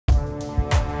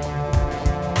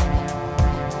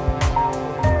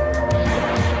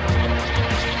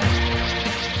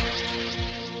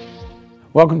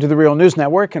Welcome to the Real News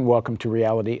Network and welcome to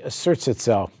Reality Asserts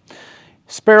Itself.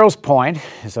 Sparrows Point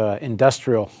is an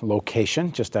industrial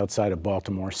location just outside of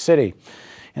Baltimore City.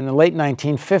 In the late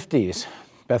 1950s,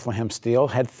 Bethlehem Steel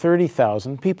had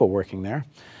 30,000 people working there.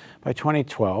 By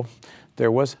 2012,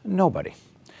 there was nobody.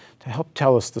 To help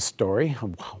tell us the story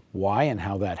of why and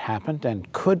how that happened,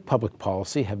 and could public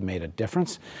policy have made a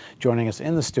difference, joining us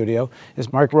in the studio is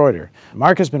Reutter.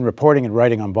 Mark has been reporting and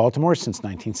writing on Baltimore since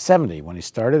 1970, when he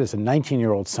started as a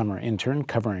 19-year-old summer intern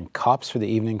covering cops for the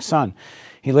Evening Sun.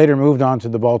 He later moved on to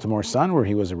the Baltimore Sun, where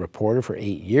he was a reporter for 8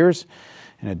 years.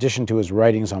 In addition to his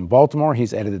writings on Baltimore,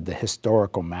 he's edited the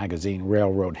historical magazine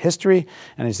Railroad History,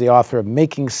 and he's the author of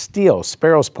Making Steel,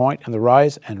 Sparrows Point, and the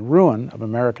Rise and Ruin of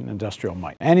American Industrial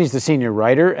Might. And he's the senior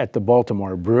writer at the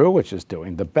Baltimore Brew, which is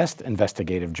doing the best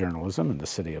investigative journalism in the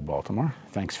city of Baltimore.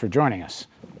 Thanks for joining us.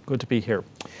 Good to be here.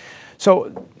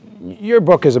 So your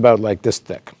book is about like this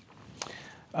thick.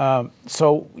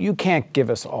 So you can't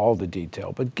give us all the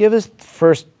detail, but give us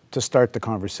first, to start the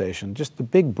conversation, just the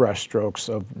big brushstrokes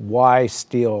of why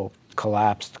steel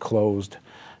collapsed, closed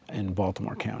in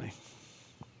Baltimore County.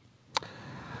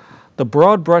 The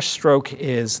broad brushstroke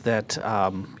is that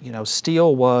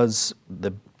steel was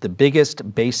the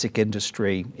biggest basic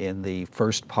industry in the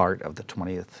first part of the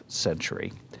 20th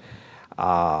century.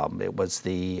 It was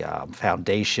the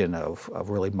foundation of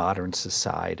really modern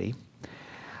society.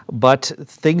 But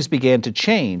things began to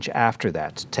change after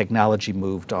that. Technology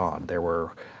moved on. There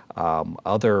were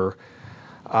other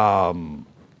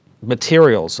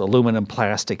materials, aluminum,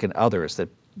 plastic, and others that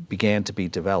began to be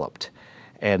developed.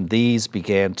 And these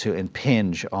began to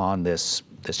impinge on this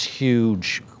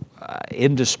huge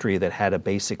industry that had a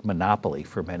basic monopoly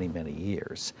for many, many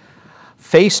years.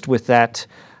 Faced with that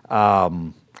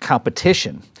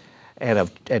competition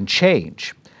and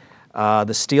change,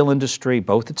 the steel industry,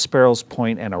 both at Sparrows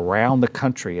Point and around the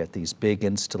country at these big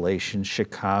installations,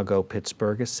 Chicago,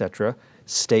 Pittsburgh, etc.,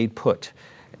 stayed put.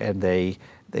 And they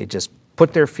just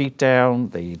put their feet down.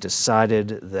 They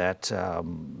decided that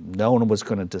no one was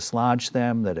going to dislodge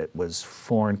them, that it was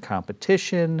foreign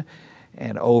competition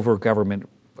and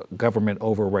government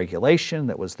over-regulation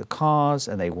that was the cause,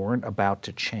 and they weren't about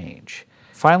to change.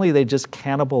 Finally, they just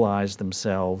cannibalized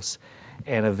themselves,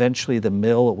 and eventually the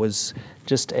mill was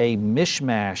just a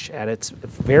mishmash. At its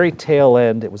very tail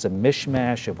end, it was a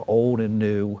mishmash of old and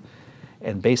new,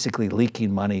 and basically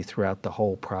leaking money throughout the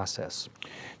whole process.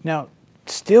 Now,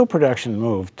 steel production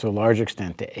moved to a large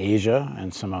extent to Asia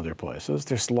and some other places.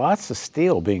 There's lots of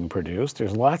steel being produced.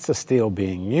 There's lots of steel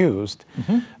being used.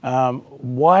 Mm-hmm.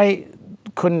 Why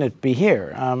couldn't it be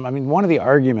here? I mean, one of the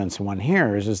arguments one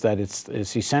hears is that it's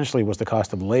essentially was the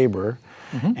cost of labor.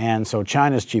 Mm-hmm. And so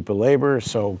China's cheaper labor,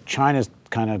 so China's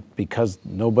kind of, because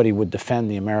nobody would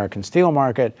defend the American steel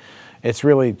market, it's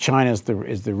really China is the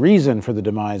reason for the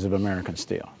demise of American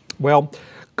steel. Well,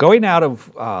 going out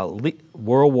of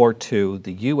World War II,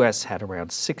 the U.S. had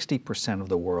around 60% of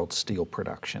the world's steel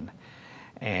production.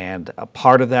 And a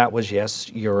part of that was, yes,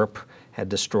 Europe had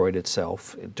destroyed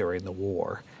itself during the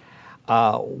war.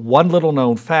 One little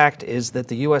known fact is that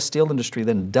the U.S. steel industry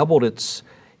then doubled its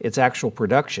actual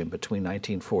production between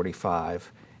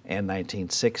 1945 and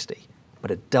 1960.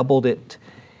 But it doubled it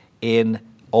in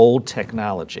old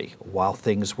technology while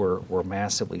things were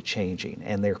massively changing,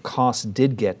 and their costs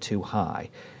did get too high.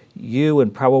 You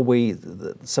and probably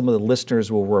some of the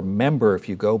listeners will remember, if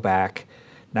you go back,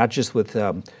 not just with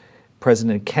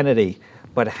President Kennedy,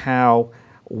 but how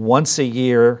once a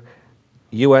year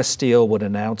U.S. Steel would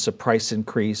announce a price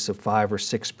increase of 5 or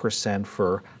 6%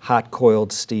 for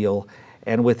hot-coiled steel,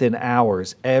 and within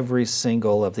hours, every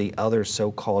single of the other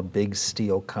so-called big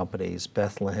steel companies,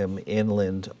 Bethlehem,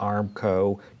 Inland,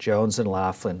 Armco, Jones and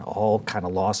Laughlin, all kind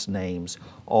of lost names,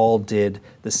 all did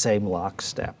the same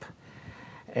lockstep.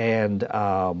 And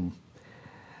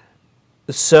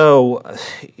so,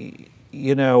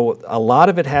 a lot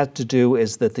of it had to do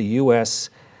is that the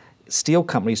U.S. steel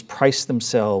companies priced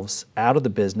themselves out of the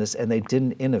business and they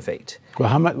didn't innovate. Well,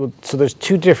 how much? So there's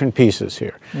two different pieces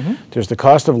here. Mm-hmm. There's the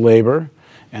cost of labor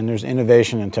and there's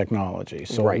innovation and technology.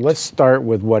 So right. Let's start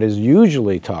with what is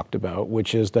usually talked about,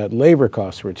 which is that labor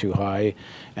costs were too high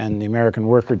and the American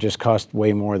worker just cost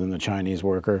way more than the Chinese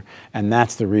worker, and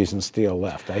that's the reason steel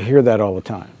left. I hear that all the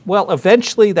time. Well,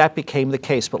 eventually that became the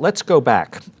case, but let's go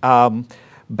back.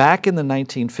 Back in the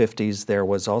 1950s, there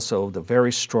was also the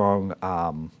very strong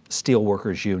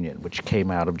Steelworkers Union, which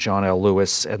came out of John L.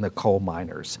 Lewis and the coal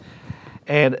miners.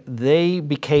 And they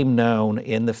became known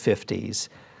in the 50s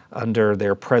under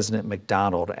their president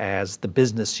McDonald as the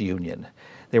business union.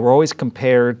 They were always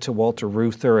compared to Walter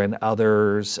Reutter and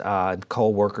others,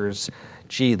 coal workers,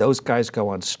 gee, those guys go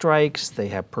on strikes, they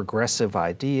have progressive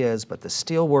ideas, but the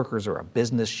steel workers are a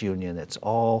business union. It's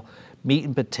all meat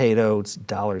and potatoes,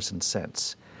 dollars and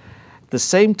cents. At the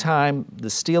same time, the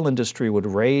steel industry would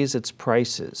raise its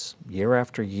prices year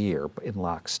after year in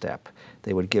lockstep.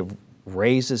 They would give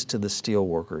raises to the steel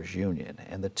workers union,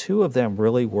 and the two of them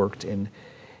really worked in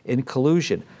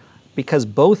collusion because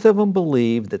both of them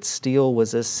believed that steel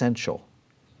was essential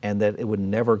and that it would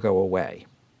never go away.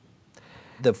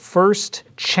 The first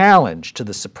challenge to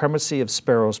the supremacy of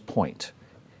Sparrows Point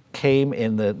came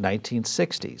in the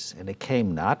 1960s, and it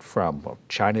came not from, well,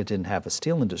 China didn't have a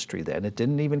steel industry then, it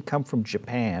didn't even come from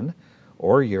Japan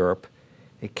or Europe,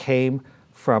 it came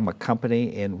from a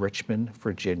company in Richmond,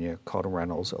 Virginia called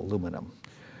Reynolds Aluminum.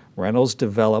 Reynolds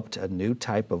developed a new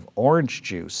type of orange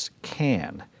juice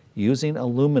can using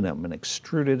aluminum and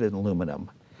extruded aluminum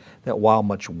that, while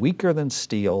much weaker than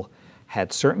steel,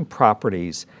 had certain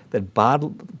properties that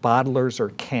bottlers or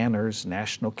canners,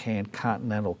 National Can,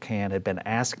 Continental Can, had been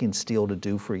asking steel to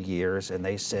do for years, and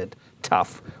they said,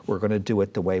 tough, we're going to do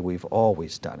it the way we've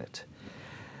always done it.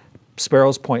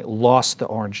 Sparrows Point lost the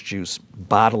orange juice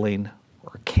bottling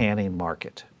or canning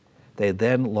market. They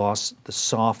then lost the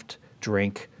soft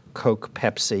drink, Coke,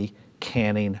 Pepsi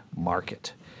canning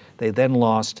market. They then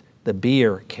lost the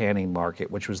beer canning market,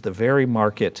 which was the very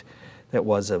market that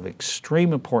was of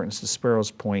extreme importance to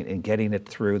Sparrows Point in getting it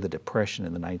through the Depression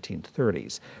in the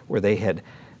 1930s, where they had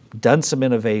done some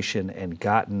innovation and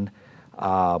gotten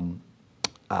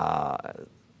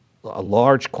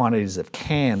large quantities of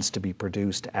cans to be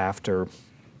produced after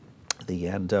the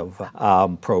end of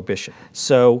Prohibition.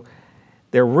 So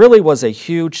there really was a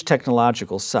huge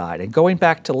technological side. And going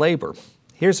back to labor,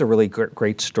 here's a really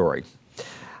great story.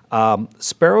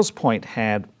 Sparrows Point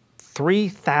had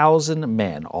 3,000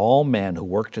 men, all men who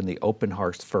worked in the open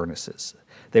hearth furnaces.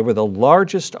 They were the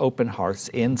largest open hearths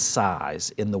in size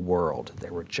in the world. They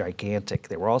were gigantic.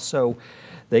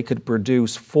 They could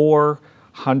produce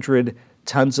 400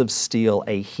 tons of steel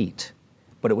a heat,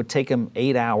 but it would take them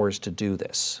 8 hours to do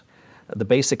this. The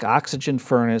basic oxygen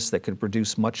furnace that could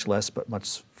produce much less but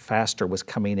much faster was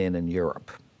coming in Europe.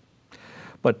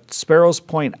 But Sparrows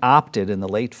Point opted in the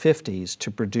late 50s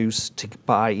to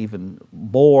buy even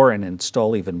more and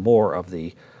install even more of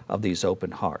these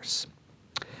open hearths.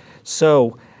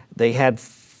 So they had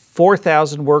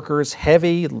 4,000 workers,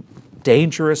 heavy,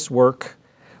 dangerous work.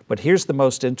 But here's the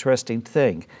most interesting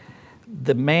thing.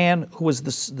 The man who was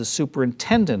the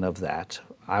superintendent of that,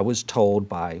 I was told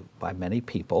by many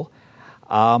people,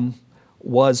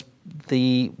 was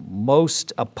the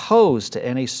most opposed to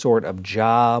any sort of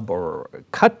job or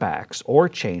cutbacks or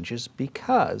changes,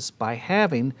 because by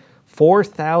having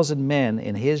 4,000 men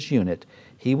in his unit,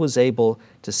 he was able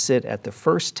to sit at the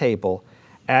first table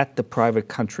at the private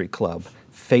country club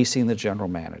facing the general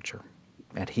manager,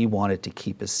 and he wanted to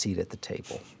keep his seat at the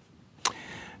table.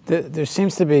 There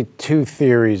seems to be two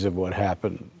theories of what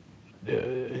happened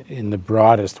in the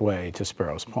broadest way to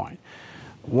Sparrows Point.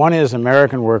 One is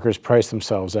American workers priced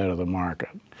themselves out of the market.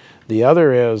 The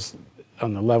other is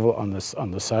on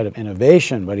the side of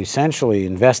innovation, but essentially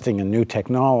investing in new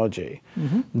technology.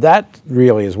 Mm-hmm. That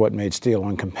really is what made steel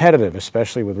uncompetitive,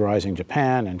 especially with rising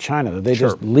Japan and China. They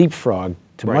just leapfrogged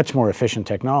to much more efficient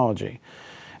technology,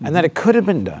 and that it could have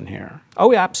been done here.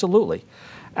 Oh, yeah, absolutely,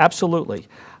 absolutely.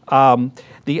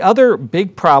 The other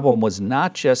big problem was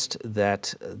not just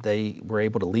that they were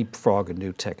able to leapfrog a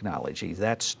new technology.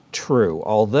 That's true,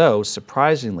 although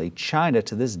surprisingly, China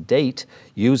to this date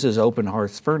uses open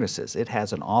hearth furnaces. It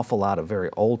has an awful lot of very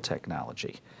old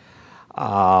technology.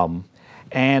 And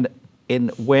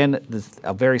when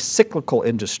a very cyclical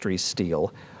industry,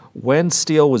 steel, when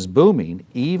steel was booming,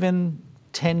 even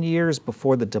 10 years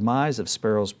before the demise of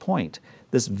Sparrows Point,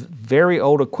 this very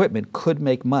old equipment could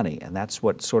make money, and that's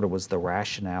what sort of was the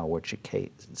rationale which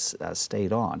it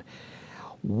stayed on.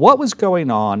 What was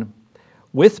going on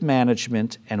with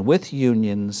management and with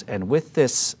unions and with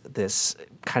this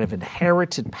kind of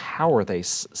inherited power they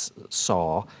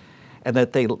saw, and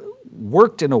that they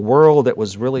worked in a world that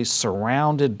was really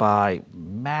surrounded by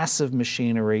massive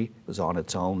machinery. It was on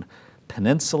its own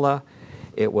peninsula.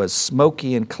 It was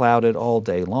smoky and clouded all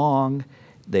day long.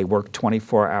 They worked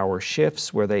 24-hour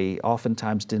shifts where they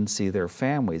oftentimes didn't see their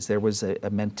families. There was a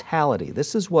mentality.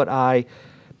 This is what I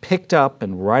picked up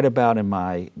and write about in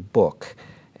my book,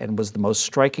 and was the most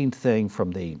striking thing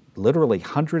from the literally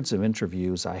hundreds of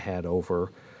interviews I had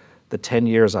over the 10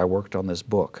 years I worked on this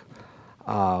book,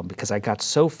 because I got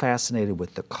so fascinated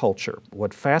with the culture.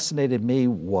 What fascinated me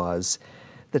was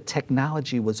the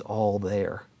technology was all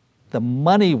there. The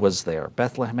money was there.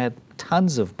 Bethlehem had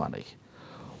tons of money.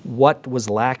 What was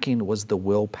lacking was the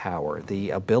willpower,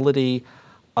 the ability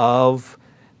of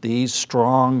these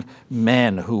strong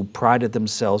men who prided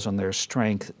themselves on their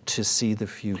strength to see the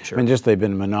future. And just they've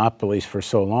been monopolies for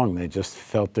so long, they just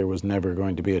felt there was never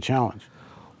going to be a challenge.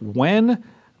 When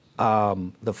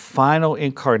the final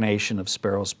incarnation of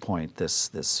Sparrows Point, this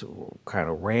kind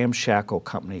of ramshackle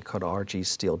company called RG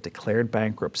Steel, declared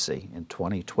bankruptcy in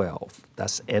 2012,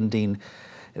 thus ending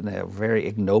in a very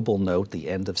ignoble note the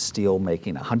end of steel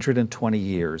making, 120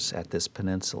 years at this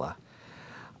peninsula.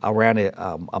 Around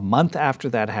a month after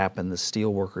that happened, the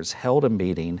steel workers held a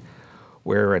meeting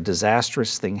where a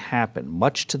disastrous thing happened.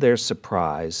 Much to their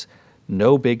surprise,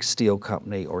 no big steel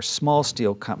company or small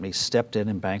steel company stepped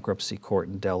in bankruptcy court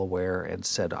in Delaware and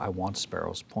said, I want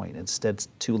Sparrows Point. Instead,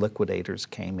 two liquidators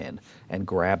came in and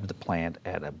grabbed the plant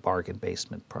at a bargain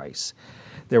basement price.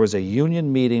 There was a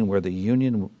union meeting where the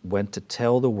union went to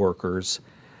tell the workers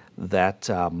that,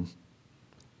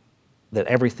 that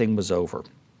everything was over.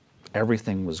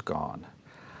 Everything was gone.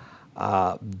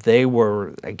 They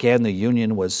were, again, the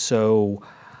union was so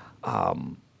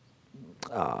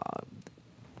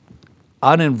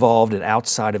uninvolved and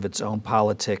outside of its own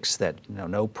politics that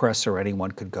no press or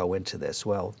anyone could go into this.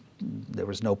 Well, there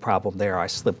was no problem there. I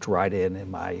slipped right in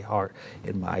my heart,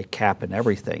 in my cap and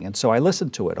everything. And so I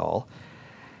listened to it all.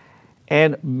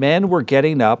 And men were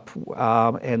getting up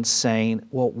and saying,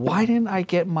 well, why didn't I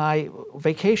get my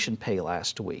vacation pay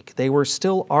last week? They were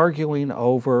still arguing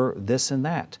over this and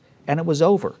that, and it was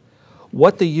over.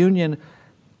 What the union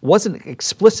wasn't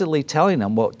explicitly telling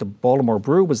them, what the Baltimore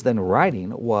Brew was then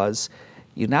writing was,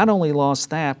 you not only lost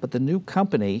that, but the new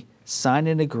company signed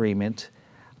an agreement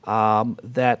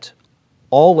that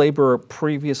all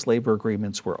previous labor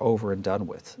agreements were over and done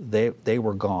with. They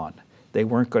were gone. They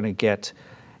weren't going to get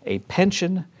a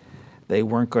pension, they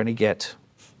weren't going to get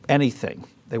anything.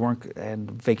 They weren't,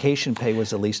 and vacation pay was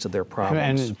the least of their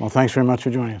problems. Well, thanks very much for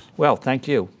joining us. Well, thank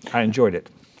you. I enjoyed it.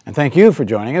 And thank you for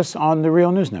joining us on the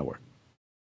Real News Network.